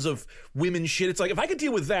rights because of women shit, it's like, if I could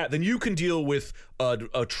deal with that, then you can deal with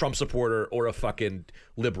a Trump supporter or a fucking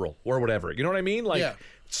liberal or whatever. You know what I mean? Like,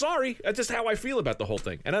 sorry, that's just how I feel about the whole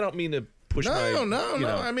thing. And I don't mean to push no.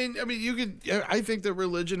 I mean, you could. I think that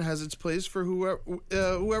religion has its place for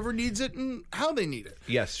whoever needs it and how they need it.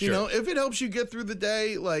 Yes, sure. If it helps you get through the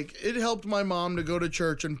day, like it helped my mom to go to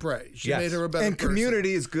church and pray. She made her a better person.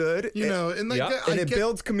 Community is good. And it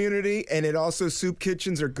builds community, and it also soup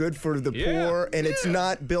kitchens are good for the poor, and it's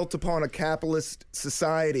not built upon a capitalist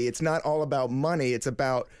society. It's not all about money. It's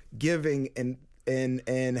about giving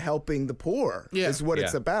and helping the poor is what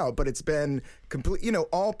it's about. But it's been complete.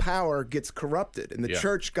 All power gets corrupted, and the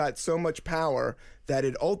church got so much power that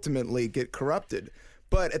it ultimately get corrupted.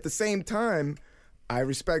 But at the same time, I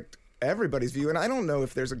respect everybody's view, and I don't know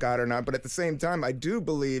if there's a God or not. But at the same time, I do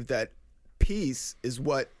believe that peace is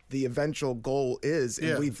what the eventual goal is,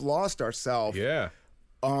 and we've lost ourselves. Yeah.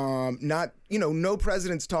 No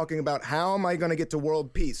president's talking about how am I going to get to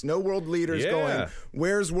world peace. No world leaders going,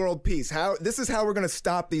 where's world peace? This is how we're going to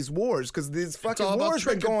stop these wars, because these fucking wars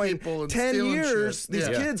been going 10 years. These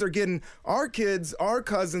kids are getting, our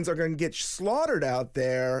cousins are going to get slaughtered out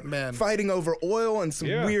there fighting over oil and some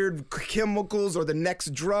weird chemicals or the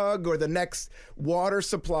next drug or the next water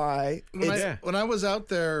supply. When I was out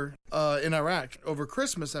there in Iraq over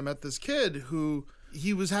Christmas, I met this kid who...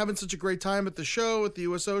 He was having such a great time at the show, at the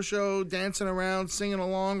USO show, dancing around, singing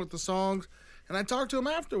along with the songs. And I talked to him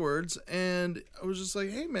afterwards, and I was just like,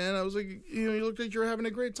 "Hey, man," I was like, "You look like you're having a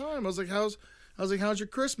great time." I was like, "How's your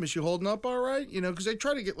Christmas? You holding up all right?" Because I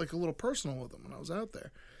tried to get like a little personal with him when I was out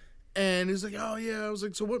there. And he's like, oh, yeah. I was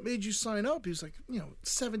like, so what made you sign up? He was like,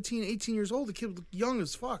 17, 18 years old. The kid looked young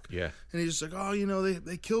as fuck. Yeah. And he's just like, oh,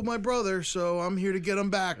 they killed my brother, so I'm here to get him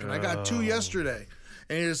back. And I got 2 yesterday.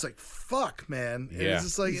 And you're just like, fuck, man. And Yeah. it's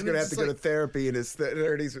just like, He's going to have to go to therapy in his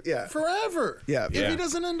 30s. Yeah. Forever. Yeah. If he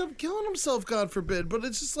doesn't end up killing himself, God forbid. But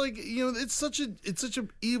it's just like, it's such an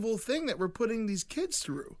evil thing that we're putting these kids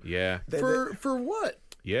through. Yeah. For what?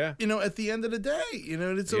 Yeah. At the end of the day,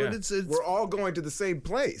 it's we're all going to the same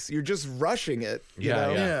place. You're just rushing it. You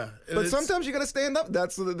know? Yeah. But sometimes you got to stand up.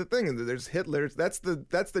 That's the thing. There's Hitler. That's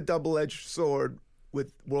the double-edged sword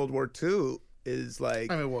with World War II. Is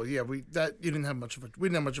like, I mean, well, yeah, we didn't have much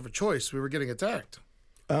of a choice. We were getting attacked.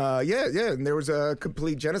 Yeah, and there was a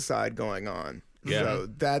complete genocide going on. Yeah. So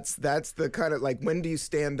that's the kind of like, when do you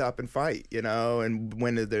stand up and fight, and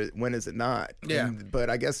when is it not? Yeah.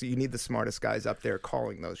 But I guess you need the smartest guys up there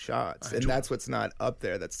calling those shots, and that's what's not up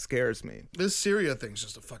there that scares me. This Syria thing's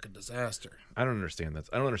just a fucking disaster. I don't understand that.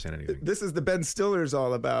 I don't understand anything. This is the Ben Stiller's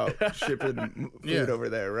all about shipping food over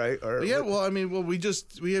there, right? Or yeah, well, I mean, we've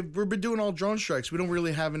been doing all drone strikes. We don't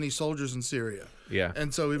really have any soldiers in Syria. Yeah.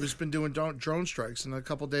 And so we've just been doing drone strikes. And a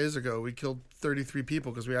couple days ago, we killed 33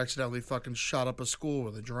 people because we accidentally fucking shot up a school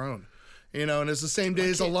with a drone. And it's the same day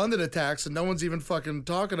as the London attacks, and no one's even fucking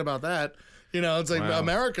talking about that. It's like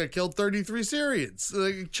America killed 33 Syrians,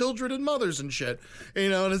 like children and mothers and shit.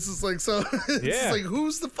 And it's just like, so it's just like,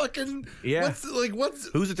 who's the fucking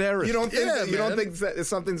who's the terrorist? You don't think that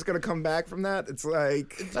something's going to come back from that? It's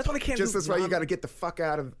like, that's what I can't. Just that's why you got to get the fuck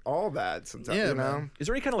out of all that. Sometimes, Yeah, you know. man. Is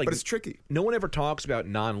there any kind of like? But it's tricky. No one ever talks about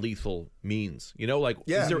non-lethal means.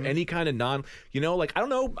 Is there any kind of I don't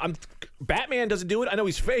know. Batman doesn't do it. I know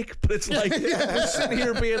he's fake, but it's like we're sitting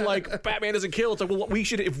here being like, Batman doesn't kill. It's like, well, we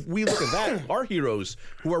should, if we look at that, our heroes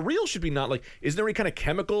who are real should be not like. Is there any kind of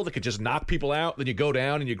chemical that could just knock people out? Then you go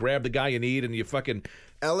down and you grab the guy you need and you fucking.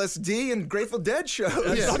 LSD and Grateful Dead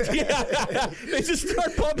shows. Yeah. They just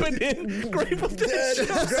start pumping in Grateful Dead shows.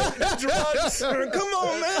 Drugs. Come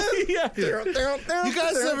on, man. Yeah. You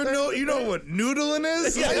guys ever know? You know what noodling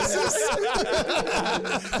is?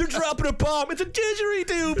 They're dropping a bomb. It's a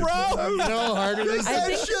didgeridoo, bro. How hard it is.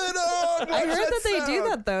 I heard that they do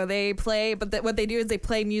sound. that though. They play, but what they do is they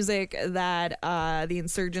play music that the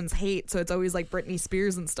insurgents hate. So it's always like Britney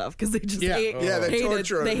Spears and stuff because they just hate. Yeah, they hate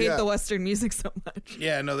torture it. them, They hate yeah. the Western music so much.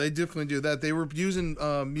 Yeah, no, they definitely do that. They were using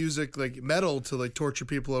music like metal to like torture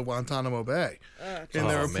people at Guantanamo Bay, and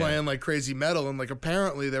they were playing like crazy metal, and like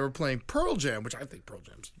apparently they were playing Pearl Jam, which I think Pearl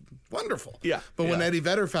Jam's wonderful. Yeah, but when Eddie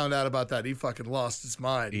Vedder found out about that, he fucking lost his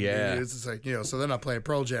mind. Yeah, it's just like so they're not playing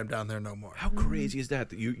Pearl Jam down there no more. How crazy is that?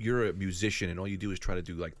 That you're a musician and all you do is try to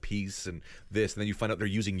do like peace and this, and then you find out they're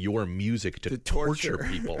using your music to torture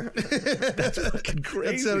people. That's fucking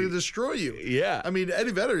crazy. That's how they destroy you. Yeah, I mean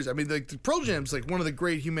Eddie Vedder's. I mean like Pearl Jam's like one of the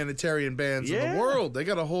great humanitarian bands in the world. They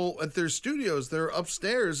got a whole at their studios. They're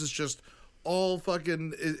upstairs. It's just all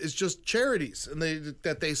fucking. It's just charities, and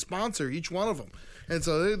they sponsor each one of them. And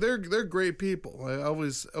so they're great people. I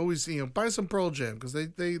always buy some Pearl Jam because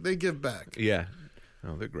they give back. Yeah,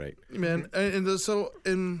 oh they're great, man. And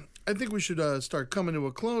I think we should start coming to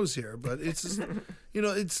a close here. But it's just,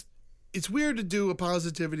 it's weird to do a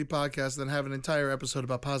positivity podcast and then have an entire episode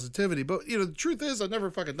about positivity. But the truth is, I've never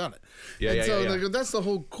fucking done it. Like, that's the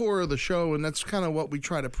whole core of the show, and that's kind of what we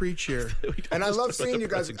try to preach here. And I love seeing you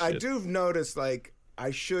guys. I do notice like. I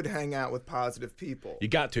should hang out with positive people. You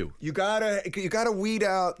got to. You gotta weed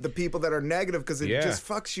out the people that are negative because it just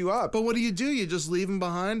fucks you up. But what do? You just leave them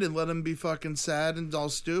behind and let them be fucking sad and all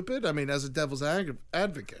stupid? I mean, as a devil's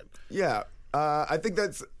advocate. Yeah, I think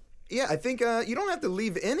that's. Yeah, I think you don't have to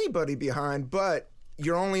leave anybody behind, but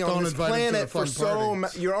you're only on this planet for so.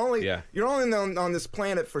 You're only on this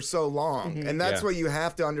planet for so long, and that's what you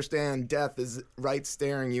have to understand. Death is right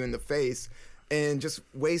staring you in the face, and just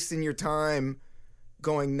wasting your time.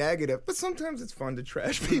 Going negative, but sometimes it's fun to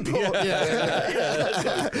trash people. So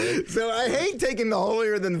I hate taking the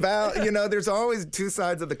holier than thou. There's always two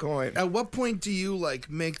sides of the coin. At what point do you like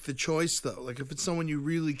make the choice though? Like if it's someone you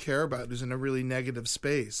really care about who's in a really negative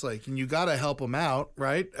space, like and you got to help them out,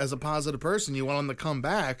 right? As a positive person, you want them to come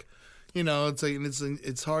back. It's like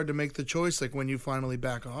it's hard to make the choice like when you finally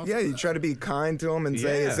back off. Yeah, you try to be kind to them and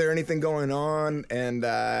say, "Is there anything going on?"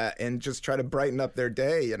 and just try to brighten up their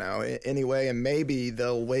day, anyway. And maybe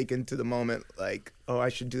they'll wake into the moment like, "Oh, I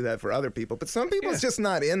should do that for other people." But some people, it's just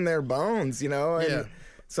not in their bones, And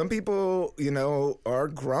some people, are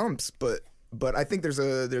grumps, but I think there's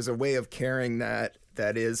a way of carrying that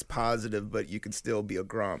that is positive, but you can still be a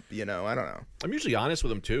grump, I don't know. I'm usually honest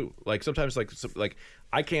with them too. Like sometimes, like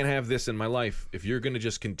I can't have this in my life. If you're gonna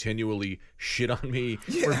just continually shit on me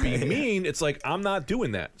or be mean, it's like I'm not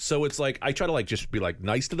doing that. So it's like I try to like just be like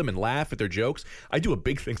nice to them and laugh at their jokes. I do a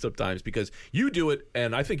big thing sometimes because you do it,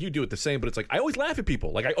 and I think you do it the same. But it's like I always laugh at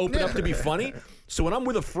people. Like I open up to be funny. So when I'm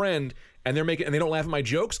with a friend and they don't laugh at my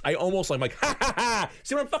jokes, I almost like ha ha ha.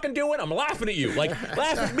 See what I'm fucking doing? I'm laughing at you. Like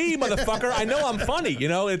laugh at me, motherfucker. I know I'm funny.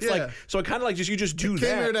 It's like so. I kind of like you just do that.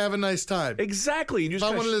 Came here to have a nice time. Exactly. And you if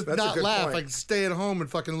I wanted to not laugh, point. I could stay at home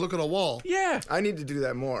and fucking look at a wall. Yeah. I need to do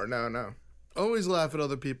that more. No. Always laugh at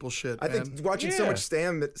other people's shit. I think watching so much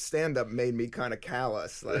stand up made me kind of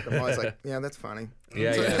callous. Like I'm always like, yeah, that's funny.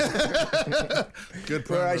 Yeah. Good.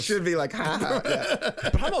 Where I should be like, ha ha. Yeah.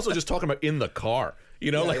 But I'm also just talking about in the car.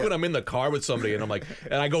 When I'm in the car with somebody and I'm like,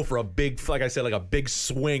 and I go for a big, like I said, like a big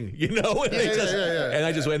swing,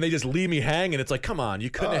 and they just leave me hanging. It's like, come on, you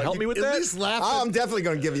couldn't help me with that? At least laugh. I'm definitely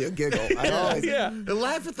going to give you a giggle. And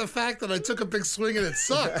laugh at the fact that I took a big swing and it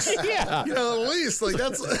sucks. Yeah. At least like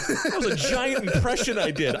that's. That was a giant impression I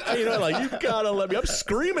did. You gotta let me. I'm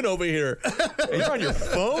screaming over here. And you're on your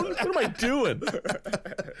phone? What am I doing?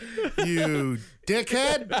 You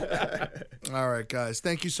dickhead. All right, guys.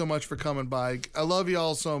 Thank you so much for coming by. I love you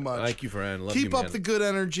all so much. Thank you, friend. Keep up the good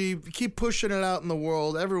energy. Keep pushing it out in the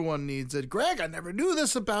world. Everyone needs it. Greg, I never knew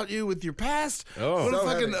this about you with your past. Oh, what a so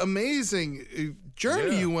fucking heavy. amazing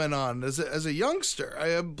journey you went on as a youngster. I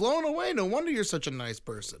am blown away. No wonder you're such a nice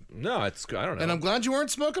person. No, I don't know. And I'm glad you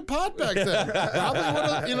weren't smoking pot back then. Probably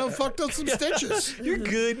would have, fucked up some stitches. You're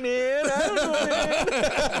good, man. I don't know,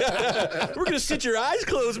 man. We're gonna sit your eyes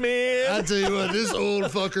closed, man. I tell you what, this old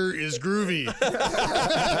fucker is groovy.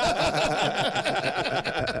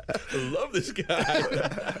 I love this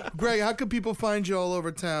guy. Greg, how can people find you all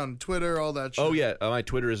over town? Twitter, all that shit. Oh yeah, my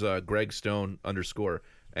Twitter is Greg Stone _.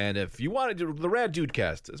 And if you want to do the Rad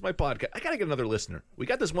Dudecast, it's my podcast. I gotta get another listener. We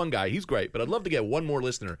got this one guy, he's great, but I'd love to get one more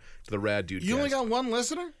listener to the Rad Dudecast. You only got one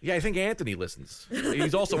listener? Yeah, I think Anthony listens.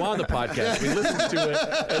 He's also on the podcast. He listens to it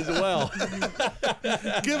as well.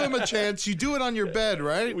 Give him a chance. You do it on your bed,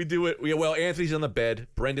 right? We do it. Well, Anthony's on the bed.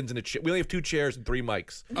 Brendan's in a chair. We only have 2 chairs and 3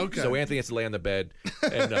 mics. Okay. So Anthony has to lay on the bed.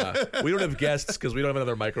 And we don't have guests because we don't have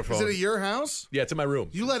another microphone. Is it at your house? Yeah, it's in my room.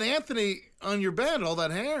 You let Anthony on your bed, all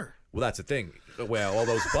that hair. Well, that's the thing. Well, all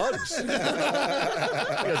those bugs. He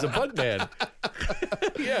guy's a bug man.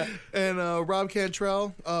 Yeah. And Rob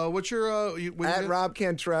Cantrell, what's your At Rob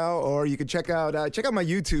Cantrell, or you can check out my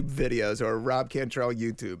YouTube videos or Rob Cantrell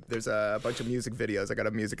YouTube. There's a bunch of music videos. I got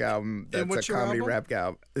a music album that's what's a your comedy album? rap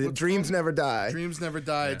album. Dreams Never Die. Dreams Never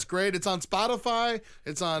Die. It's great. It's on Spotify.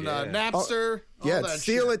 It's on Napster. All that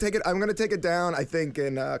steal shit. it, take it. I'm gonna take it down. I think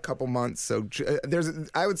in a couple months. So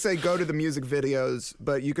I would say go to the music videos,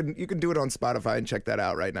 but you can do it on Spotify and check that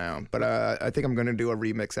out right now. But I think I'm gonna do a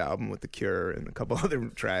remix album with The Cure and a couple other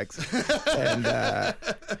tracks. And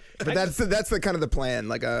but that's the kind of the plan.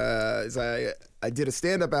 Like is I did a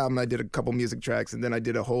stand-up album, I did a couple music tracks, and then I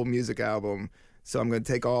did a whole music album. So I'm going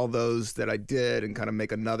to take all those that I did and kind of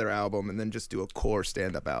make another album and then just do a core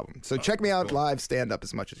stand-up album. So check me out live stand-up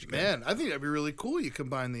as much as you can. Man, I think that'd be really cool. You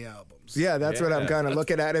combine the albums. Yeah, that's what I'm kind of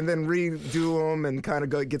looking at, and then redo them and kind of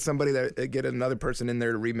go get somebody get another person in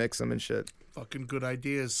there to remix them and shit. Fucking good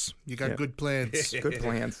ideas. You got good plans. Good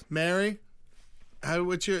plans. Mary,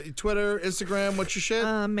 what's your Twitter, Instagram? What's your shit?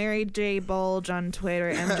 Mary J. Bulge on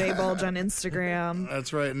Twitter, MJ Bulge on Instagram.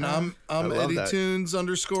 That's right. And I'm love Eddie that. Tunes _ on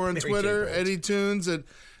Twitter. Eddie Tunes on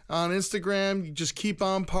Instagram. You just keep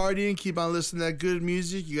on partying, keep on listening to that good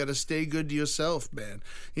music. You got to stay good to yourself, man.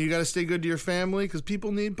 You got to stay good to your family because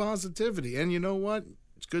people need positivity. And you know what?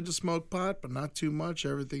 It's good to smoke pot, but not too much.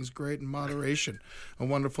 Everything's great in moderation. A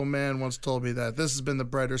wonderful man once told me that. This has been The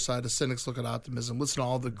Brighter Side of Cynics Look at Optimism. Listen to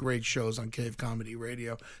all the great shows on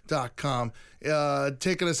cavecomedyradio.com.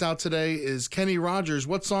 Taking us out today is Kenny Rogers.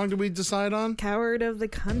 What song did we decide on? Coward of the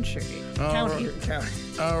Country. County.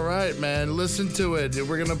 All right, man. Listen to it.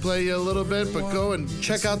 We're going to play you a little bit, but go and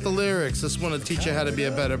check out the lyrics. This one will teach you how to be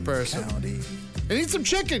a better person. And eat some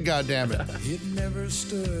chicken, goddammit. It never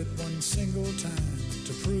stood one single time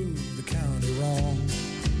to prove the county wrong.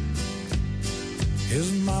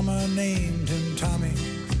 His mama named him Tommy,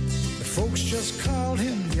 but folks just called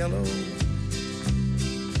him Yellow.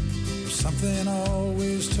 Something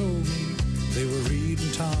always told me they were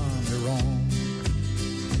reading Tommy wrong.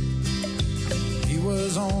 He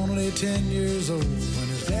was only 10 years old when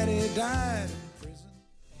his daddy died in prison.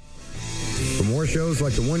 For more shows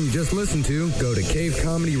like the one you just listened to, go to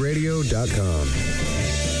cavecomedyradio.com.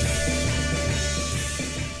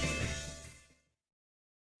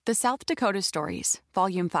 The South Dakota Stories,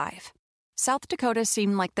 Volume 5. South Dakota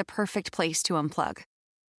seemed like the perfect place to unplug.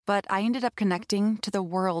 But I ended up connecting to the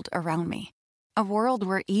world around me. A world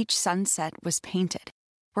where each sunset was painted,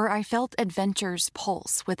 where I felt adventure's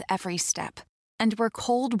pulse with every step, and where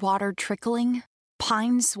cold water trickling,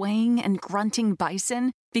 pine swaying, and grunting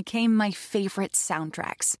bison became my favorite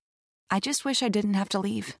soundtracks. I just wish I didn't have to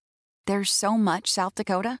leave. There's so much South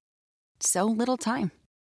Dakota, so little time.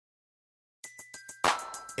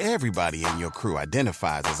 Everybody in your crew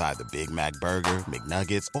identifies as either Big Mac Burger,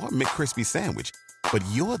 McNuggets, or McCrispy Sandwich. But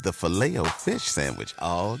you're the Filet-O-Fish Sandwich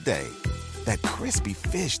all day. That crispy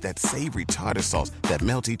fish, that savory tartar sauce, that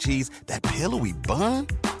melty cheese, that pillowy bun.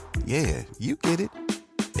 Yeah, you get it.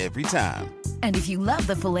 Every time. And if you love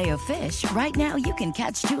the Filet-O-Fish, right now you can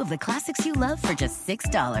catch 2 of the classics you love for just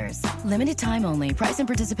 $6. Limited time only. Price and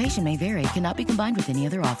participation may vary. Cannot be combined with any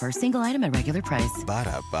other offer. Single item at regular price.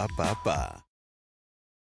 Ba-da-ba-ba-ba.